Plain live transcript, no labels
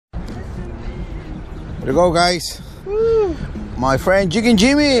Here we go, guys. Woo. My friend Jigging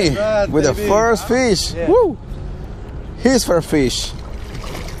Jimmy with the first fish. Yeah. Woo! His first fish.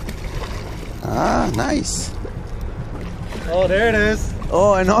 Ah, nice. Oh, there it is.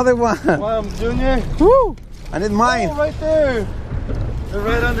 Oh, another one. Wow, Junior. Woo! I need mine. Oh, right there. They're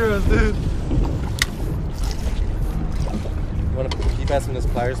right under us, dude. You want to keep asking us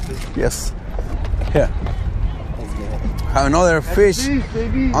pliers, please? Yes. Here. Let's go. Have another fish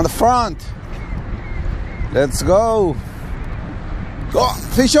Baby. on the front. Let's go. Go,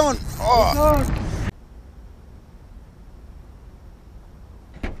 fish on. Oh.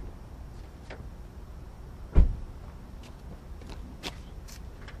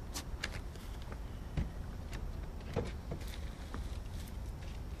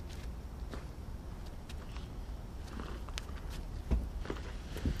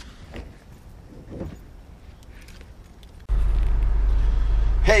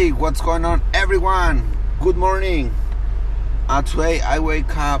 Hey, what's going on, everyone? Good morning. Today I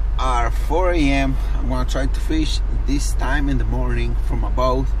wake up at 4 a.m. I'm gonna try to fish this time in the morning from a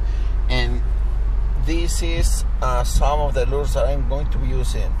boat, and this is some of the lures that I'm going to be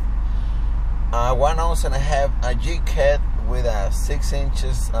using. 1 ounce and a half a jig head with a 6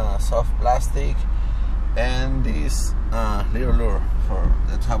 inches soft plastic, and this little lure for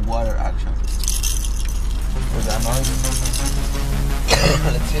the top water action with that noise.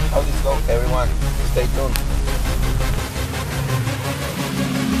 Let's see how this goes, everyone. Stay tuned.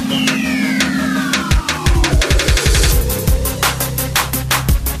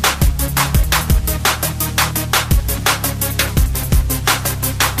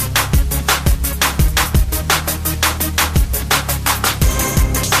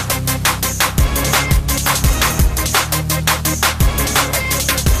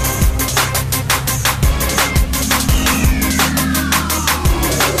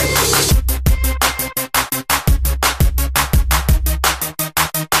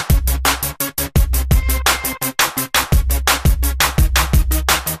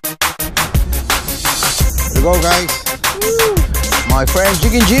 Go, guys. Woo. My friend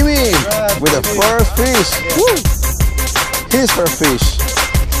Jigging Jimmy with the first fish. Woo. His first fish.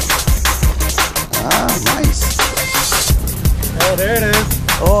 Ah, nice. Oh, there it is.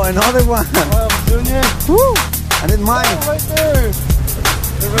 Oh, another one. Wow, Junior. Woo. I need mine. Oh, right there.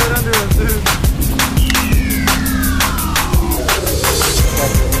 They're right under us, dude.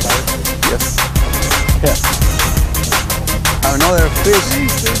 Yes. Yes. Have another fish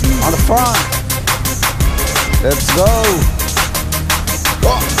on the front. Let's go.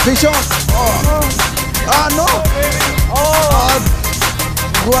 Oh, fish on. Oh, ah, no. Oh,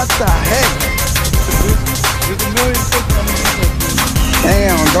 what the heck? There's a million fish on the beach.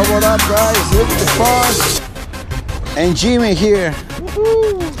 Damn, doubled up, guys. Look at the fun. And Jimmy here.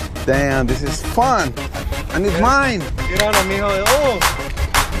 Damn, this is fun. I need mine. Get on it, mijo. Oh.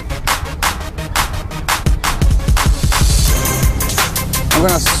 I'm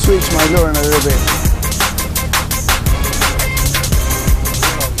gonna switch my lure in a little bit.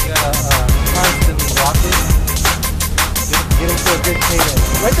 Constantly walk it. Get into a good cadence.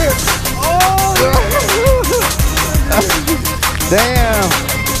 Right there. Oh! Damn.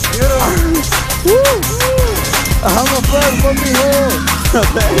 I'm a first one behold. I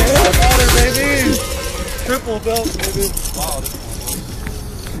got it, baby. Triple belt, baby. Wow.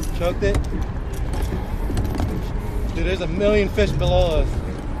 Choked it. Dude, there's a million fish below us.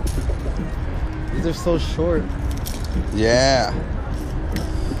 These are so short. Yeah.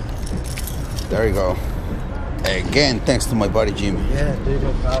 There you go. Again, thanks to my buddy Jimmy. Yeah, dude,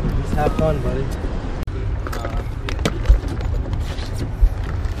 no problem. Just have fun, buddy.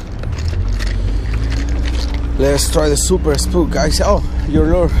 Let's try the super spook, guys. Oh, your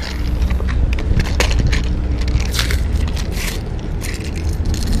lure.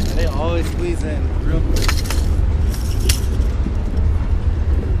 They always squeeze in real quick.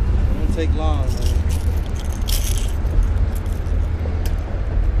 It won't take long, man.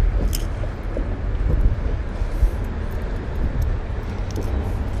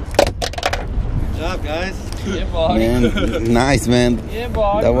 Good job, guys. Yeah, boy. Man, nice, man. Yeah,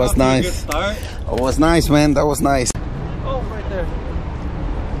 boy. That was nice. Good start. That was nice, man. That was nice. Oh, right there.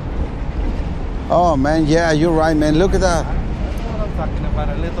 Oh, man. Yeah, you're right, man. Look at that. That's what I'm talking about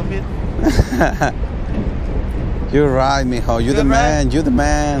a little bit. You're right, mijo. You're the man. You're the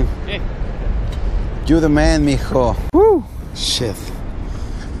man. Yeah. You're the man, mijo. Woo! Shit.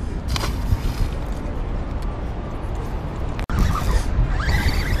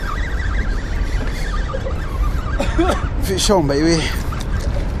 Fish on, baby.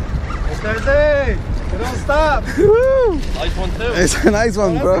 It's Thursday. We don't stop. Woo! Nice one too. It's a nice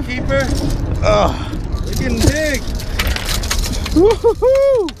one, Oh, bro. that's a keeper. Oh, They're getting big.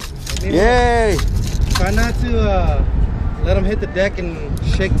 Woo-hoo-hoo. Yay! Try not to let them hit the deck and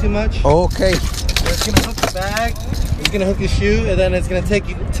shake too much. Okay. It's gonna hook the bag. It's gonna hook your shoe, and then it's gonna take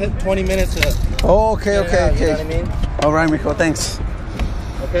you 20 minutes to. Okay. You know what I mean? All right, Mijo. Thanks.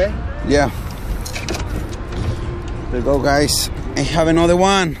 Okay. Yeah. There you go, guys. I have another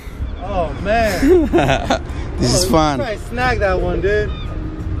one. Oh man. This is fun. Try to snag that one, dude.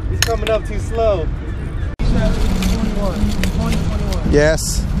 He's coming up too slow. 2021.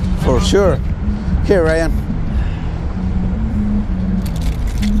 Yes, for sure. Here, Ryan.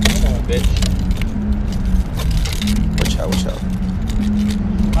 Come on, bitch. Watch out, watch out.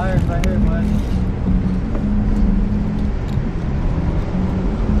 Fire right here, bud.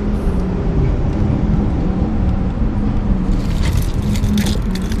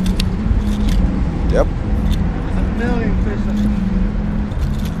 Yep. There's a million fish.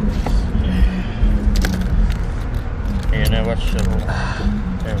 Yeah, now watch the hook.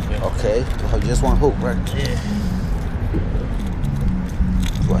 There we go. Okay, you have just one hook, right? Yeah.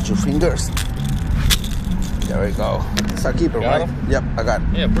 Watch your fingers. There we go. It's a keeper, Got right? him? Yep, I got it.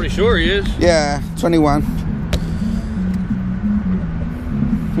 Yeah, pretty sure he is. Yeah, 21.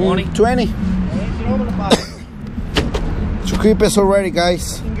 20? 20. Two keepers already,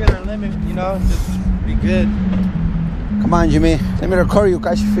 guys. You can get our limit, you know, just be good. Come on, Jimmy. Let me record you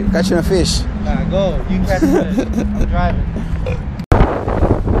catching a fish. Nah, go. You catch it. I'm driving.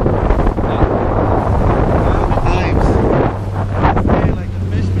 Hey, like the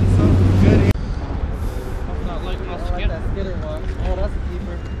fish been so good here. Not like I like that skitter one. Oh, that's a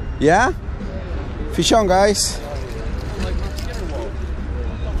keeper. Yeah? Fish on, guys.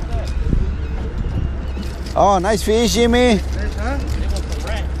 Oh, nice fish, Jimmy. Fish, huh?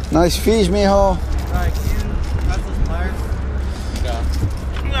 Nice fish, mijo. Alright, can you got those pliers?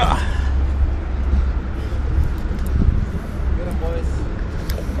 Get him, boys.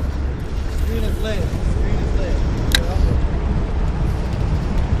 Screen is lit. Screen is lit.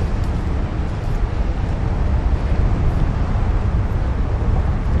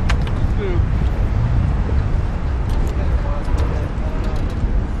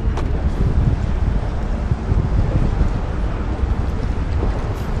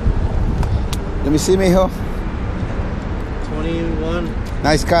 Let me see, mijo. 21.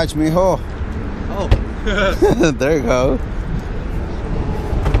 Nice catch, mijo. Oh. There you go.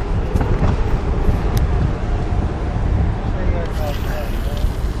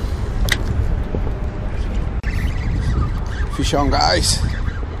 Fish on, guys.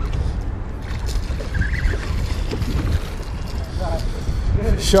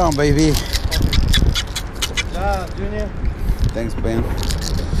 Fish on, baby. Good job, Junior. Thanks, Ben.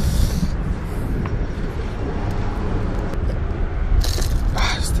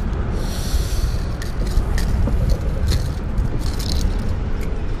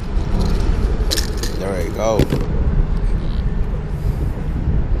 There you go. Good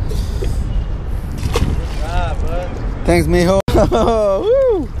job, bud. Thanks, mijo.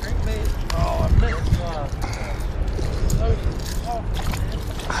 Woo. Crankbait. Oh, I missed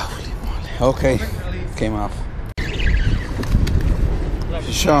one. Okay, came off.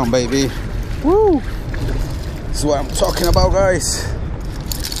 Fish on, baby. Woo! This is what I'm talking about, guys.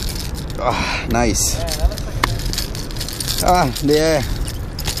 Ah, nice. Man, that looks like a Ah, yeah.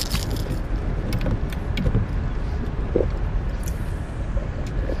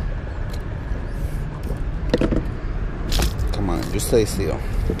 Come on, just stay still.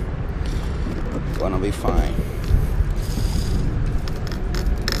 Gonna be fine.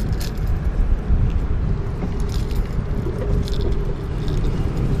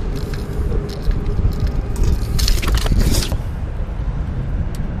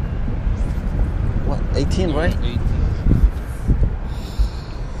 What, 18, right? 18.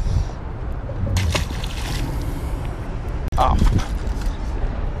 Oh.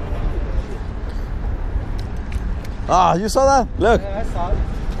 Ah, you saw that? Look. Yeah, I saw it.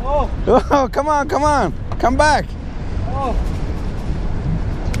 Oh, Oh, come on, come on. Come back. oh.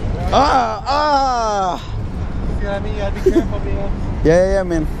 Ah. See what I mean? You gotta be careful, Mio. Yeah,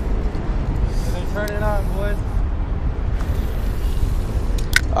 man. They turn it on, boys.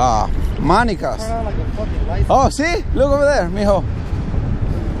 Ah, manicas. Turn on like a fucking light. Oh, see? Look over there, mijo.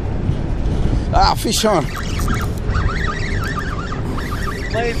 Ah, fish on.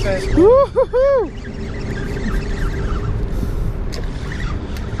 Play fish. Woo-hoo-hoo.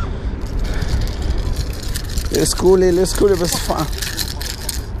 Let's cool it, but it's fun.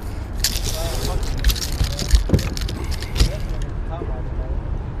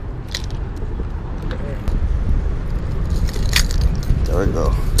 There we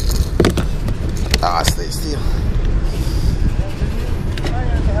go. Ah, stay still.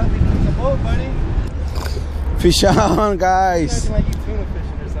 Fish on, guys. Like you tuna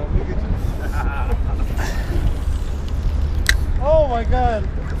fishing or something. Look at you. Oh my god.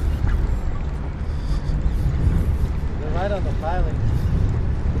 They're right on the piling.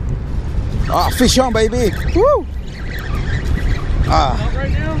 Ah, fish on, baby. Woo! Ah. Not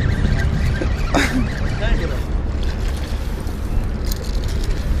right now?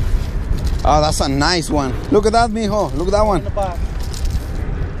 Oh, that's a nice one. Look at that, mijo. Look at that In one. the box.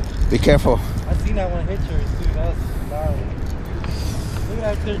 Be careful. I seen that one hit yours too. That was gnarly. Look at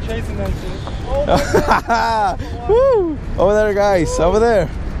that, they're chasing them shit. Oh my god. Woo! Over there, guys. Over there.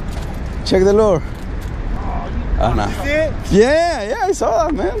 Check the lure. Oh, no. You see it? Yeah, I saw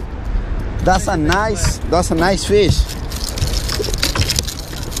that, man. That's a nice fish. Nice fish.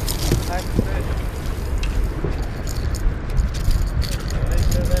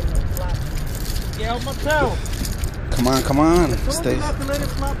 Get out my tail. Come on. Stay. Not to let it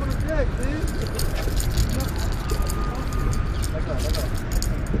flop on the deck, dude. Let go.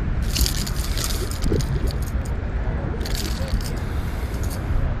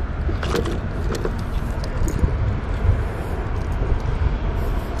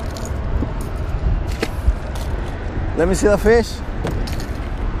 Let me see the fish.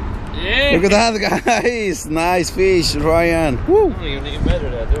 Yeah. Look at that, guys. Nice fish, Ryan. Woo. I don't even need to measure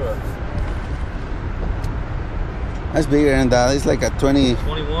that, do I? That's bigger than that. It's like a 20,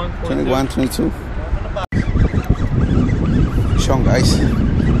 21, 21, 22. Show 'em, guys.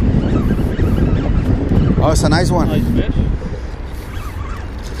 Oh, it's a nice one. Nice fish.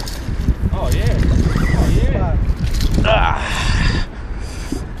 Oh, yeah.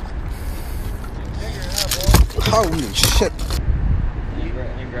 Holy shit. You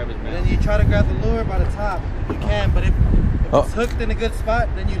grab his And mouth. then you try to grab the lure by the top. You can, but if Oh. it's hooked in a good spot,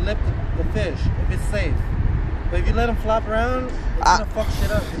 then you lift the fish if it's safe. But if you let them flop around, it's gonna fuck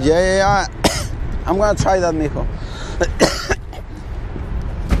shit up. You know? Yeah. I'm gonna try that, mijo.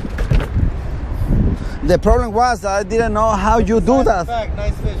 The problem was that I didn't know how you do that. Fact,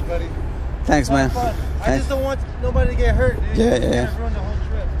 nice fish, buddy. Thanks, man. Have fun. I Thanks. just don't want nobody to get hurt, dude. Yeah, You yeah. can't ruin the whole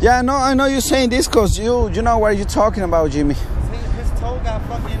trip. Yeah, I know you're saying this because you know what you're talking about, Jimmy. His toe got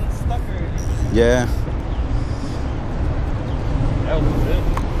fucking stuck already. Yeah. That was good.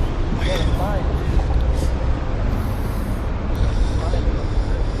 Yeah, it's fine.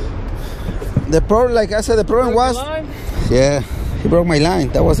 The problem, like I said, the problem was, Line? yeah, he broke my line.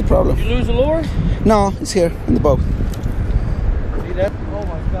 That was the problem. Did you lose the lure? No, it's here in the boat. See that? Oh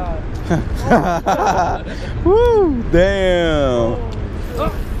my god. Woo! Damn.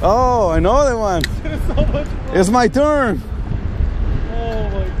 Oh, another one. It's so much fun. It's my turn. Oh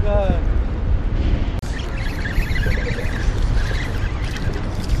my god.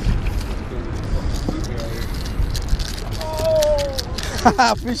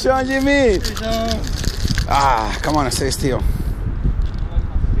 Fish on, Jimmy. Fish on. Ah, come on, stay still.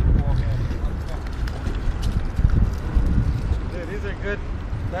 Dude, these are good,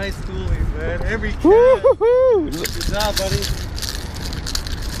 nice toolies, man. Every cat. Woo-hoo-hoo. Good job, buddy.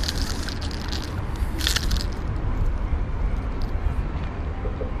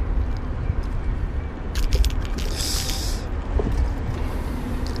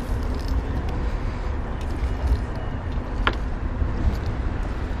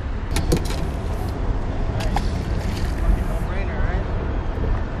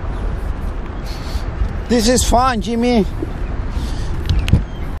 This is fun, Jimmy.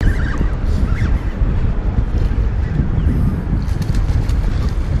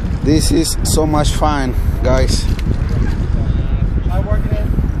 This is so much fun, guys. Try working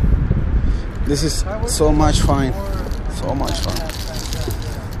it. This is Try working so it much fun. more. So much fun.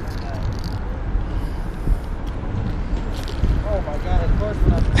 Oh my god, of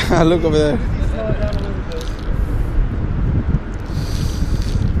course not. Look over there. Let's slow it down a little bit.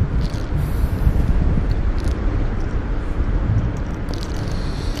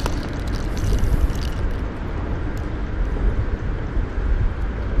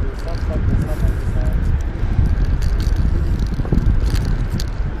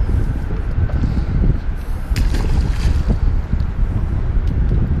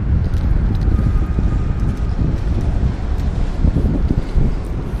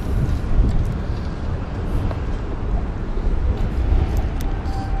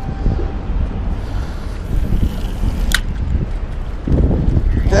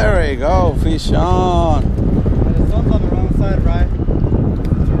 There we go, fish on. The sun's on the wrong side, right?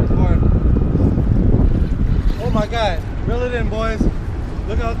 Turn it forward. Oh my god, reel it in, boys.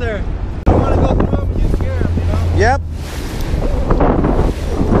 Look out there. You want to go through them, you scare them, you know? Yep.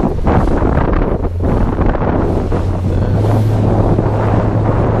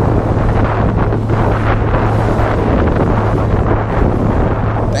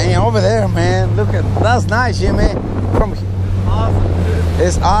 that's nice, Jimmy. From Awesome, dude.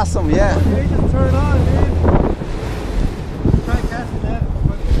 it's awesome, yeah. They just turn on, dude. Try casting that.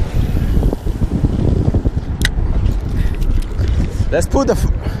 Let's put the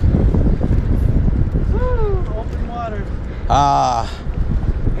Woo, open water.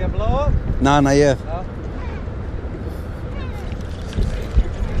 You gonna blow up? no, not yet. No.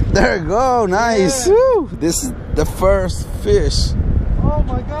 There you go, nice. Yeah. Woo. This is the first fish. Oh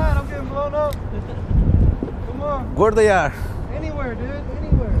my God, I'm getting blown up. Come on. Where they are? Anywhere, dude.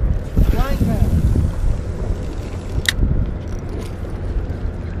 Anywhere. Flying path.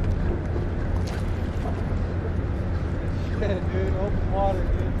 Shit, dude. Open water,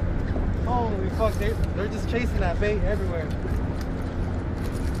 dude. Holy fuck. They're just chasing that bait everywhere.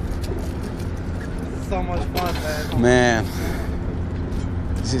 This is so much fun, man. Man,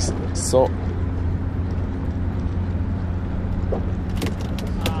 this is so.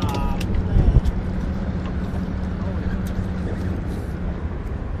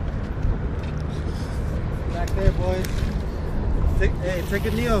 Back there, boys. Hey, take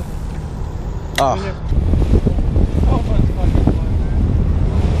a kneel. Oh, Oh my fucking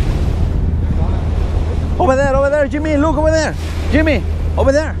fun, over there, Jimmy. Look over there, Jimmy.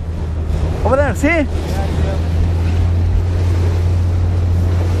 Over there, see? man.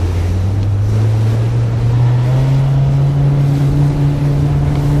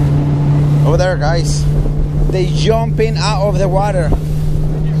 Over there, guys. They jumping out of the water.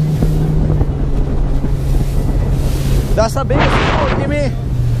 That's a big fish, Jimmy.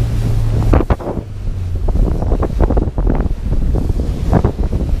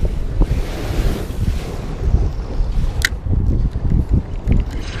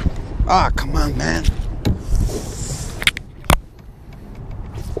 Ah, come on, man.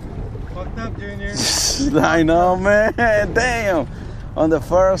 Fucked up, Junior. I know, man. Damn. On the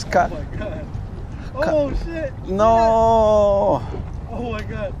first cut. Oh my God. Oh shit. No. Oh my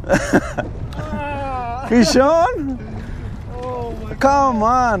God. Ah. Fish on? Oh my God. Come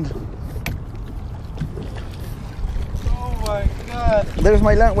on. Oh my God. There's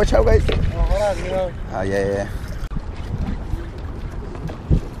my line. Watch out, guys. Oh, hold on, you know. Ah, yeah.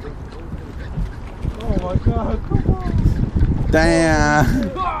 Oh my God. Come on. Damn.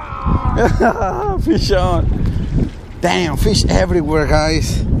 Fish on. Damn, fish everywhere,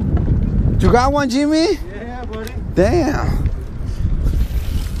 guys. You got one, Jimmy? Yeah, buddy. Damn.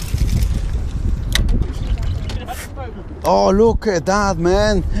 Oh, look at that,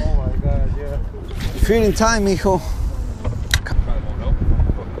 man. Oh my God, yeah. Feeding time, mijo. Probably won't know.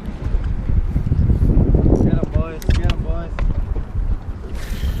 Get him, boys. Get him, boys.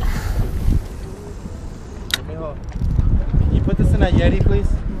 Mijo, can you put this in that Yeti,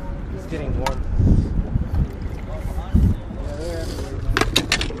 please? It's getting warm.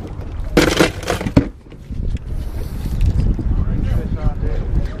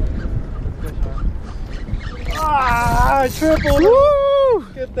 Ah, I tripled. Woo!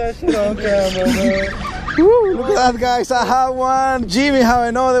 Get that shit on camera, man. Woo! Look at that, guys. I have one. Jimmy have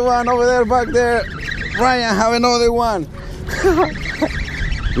another one over there, back there. Ryan have another one.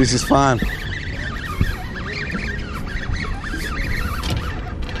 This is fun.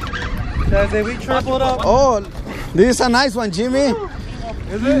 Did we tripled up? Oh, this is a nice one, Jimmy.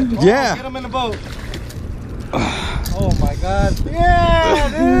 Is it? Yeah. Oh, get him in the boat. Oh my God. Yeah,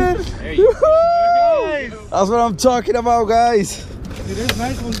 dude. There you go. Nice. That's what I'm talking about, guys. Dude, there's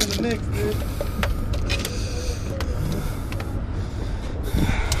nice ones in the mix, dude.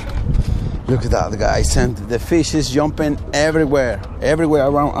 Look at that, guys, and the fish is jumping everywhere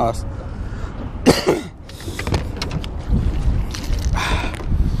around us.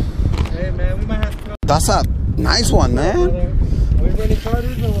 Hey, man, we might have to go. That's a nice one, man. Are we running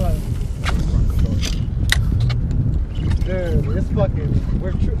charters or what? Dude, it's fucking,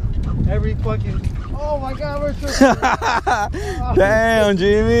 every fucking, oh my God, we're tripping. Damn,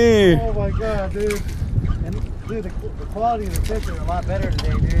 Jimmy. Oh my God, dude. And dude, the quality of the fish are a lot better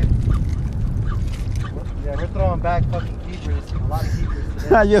today, dude. Yeah, we're throwing back fucking keepers, a lot of keepers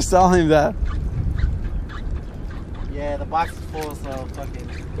today. I just saw him that. Yeah, the box is full, so fucking,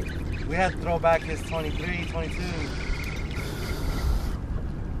 we had to throw back his 23, 22.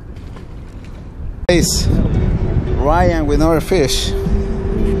 Guys, Ryan with another fish.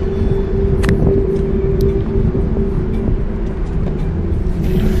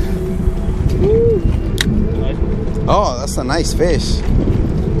 Oh, that's a nice fish.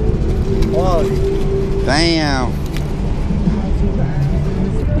 Oh, Damn.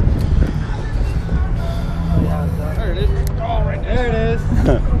 There it is. Oh, right there it is.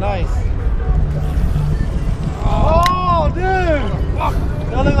 Nice. Oh, dude.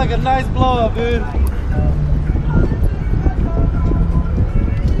 That looked like a nice blow up, dude.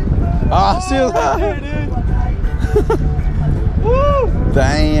 Ah, see that? There, dude. Woo!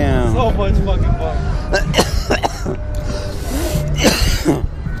 Damn. So much fucking fun.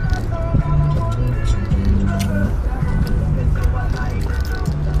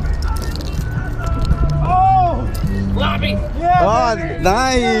 Oh! Lobby! Yeah! Oh, baby.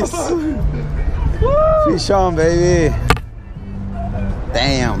 nice. Woo! Fish on, baby.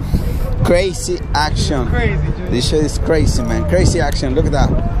 Damn. Crazy action. Crazy, dude. This shit is crazy, man. Crazy action. Look at that.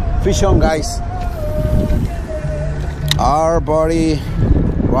 Fish on, guys. Our buddy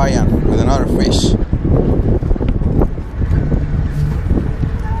Ryan with another fish.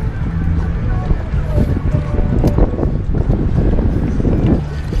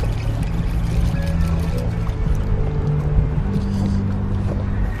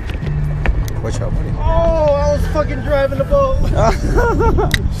 Watch out, buddy. Oh, I was fucking driving the boat.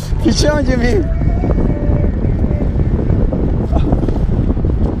 Fish on, Jimmy.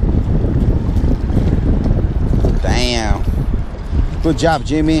 Damn. Good job,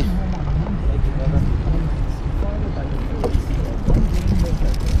 Jimmy.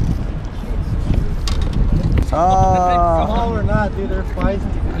 Small or not, dude, they're feisty.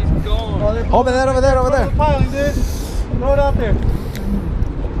 He's gone. Oh, they're Over there, over there, over there. piling, dude. Throw it out there.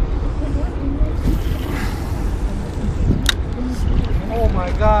 Oh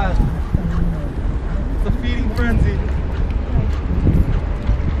my god. It's a feeding frenzy.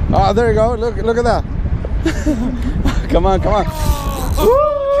 Oh, there you go. Look at that. Come on, come on.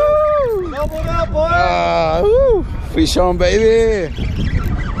 Woo! Double that, boy. Woo! Fish on, baby.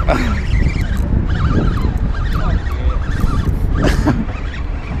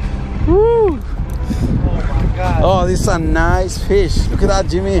 Woo! Oh my god. Oh, this is a nice fish. Look at that,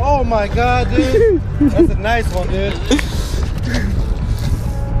 Jimmy. Oh my god, dude. That's a nice one, dude.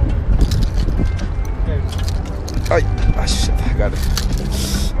 Oh, shit, I got it.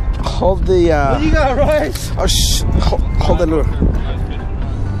 Hold the. What do you got, Rice? Oh, hold the lure.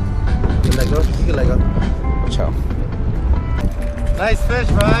 Watch out. Nice fish,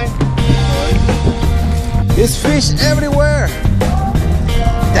 Ryan. There's fish everywhere.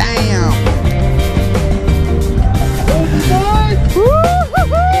 Damn.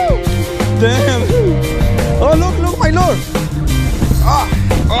 Woo-hoo-hoo. Damn. Oh, look, my lure.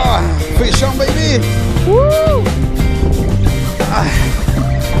 Fish on, baby. Woo.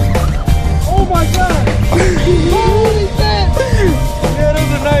 Oh my god. Holy shit. Yeah,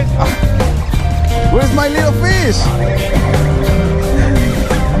 those are nice. Where's my little fish?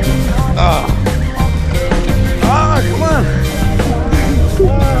 Come on.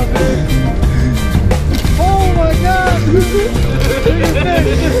 Oh my god.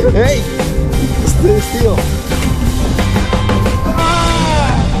 Hey, stay still.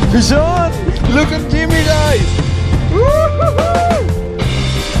 Fish on. Look at Jimmy, guys. Woo-hoo-hoo.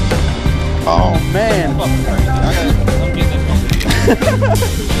 Oh, man. I'm getting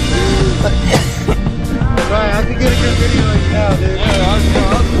Right, I can get a good video like you now, dude.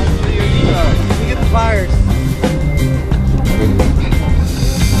 I'll video you guys. Let me get the pliers.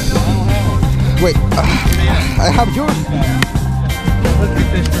 Wait, I have yours. Let's get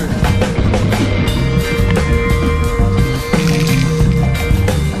fish first.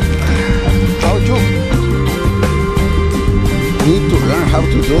 How you need to learn how to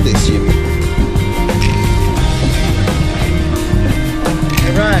do this, Jimmy.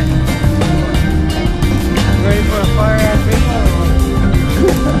 Hey, Ryan. Ready for a fire-ass video?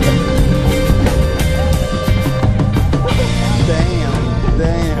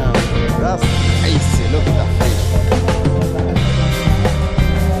 Damn. That's crazy. Look at that fish.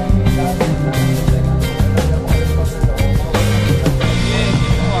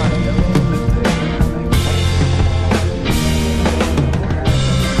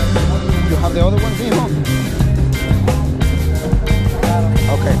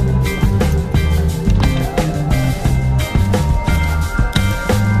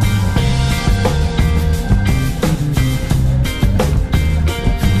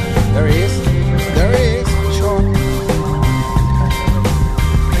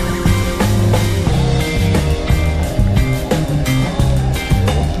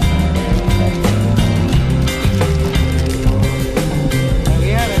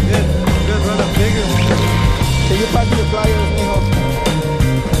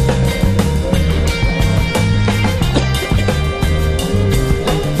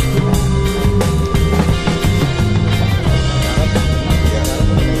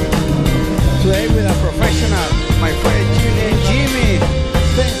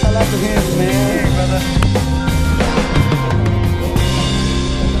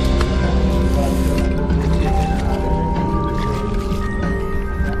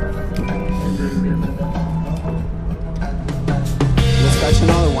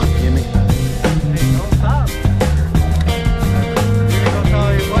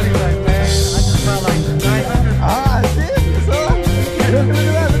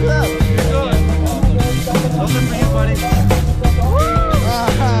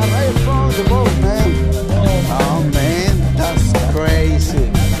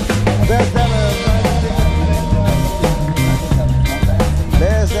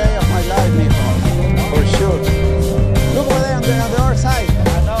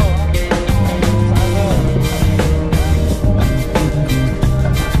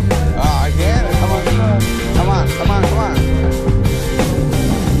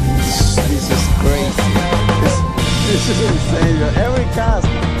 This is insane, bro. Every cast.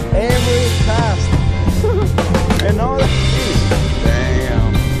 And all the fish.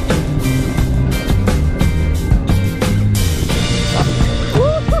 Damn.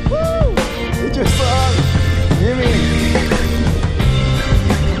 Woo-hoo-hoo! It just saw Jimmy.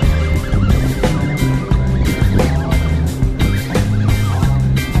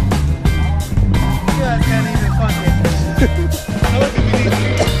 You guys can't even fucking. I look at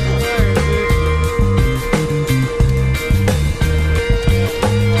me.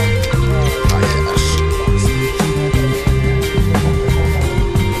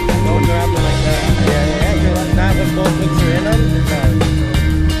 Don't grab them like that. Yeah. Not when both hooks are in them.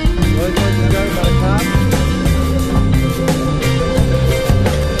 Always just grab them by the top.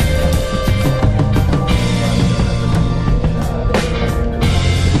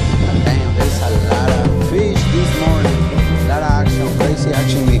 Damn, there's a lot of fish this morning. A lot of action, crazy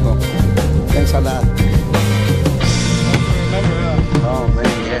action, mijo. Thanks a lot. Remember, Oh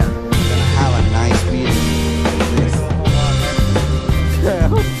man, yeah. We're gonna have a nice meeting.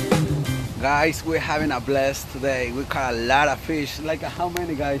 Guys, we're having a blast today. We caught a lot of fish. Like how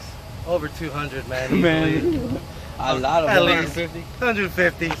many, guys? over 200, man. Easily. A lot of At them. least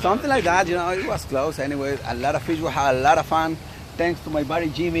 150. Something like that, you know, it was close anyway. A lot of fish, we had a lot of fun. Thanks to my buddy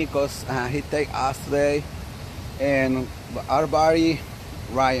Jimmy, because he take us today. And our buddy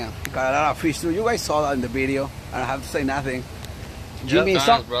Ryan, he got a lot of fish too. You guys saw that in the video. I don't have to say nothing. Jimmy, Good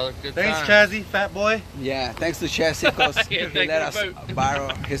times, brother. Good Thanks, times. Chazzy, fat boy. yeah, thanks to Chessie, because Yeah, he thank let you, us boat.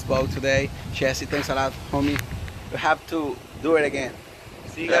 borrow his boat today. Chessie, thanks a lot, homie. We have to do it again.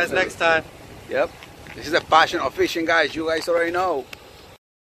 See you guys next time. Yep. This is the passion of fishing, guys. You guys already know.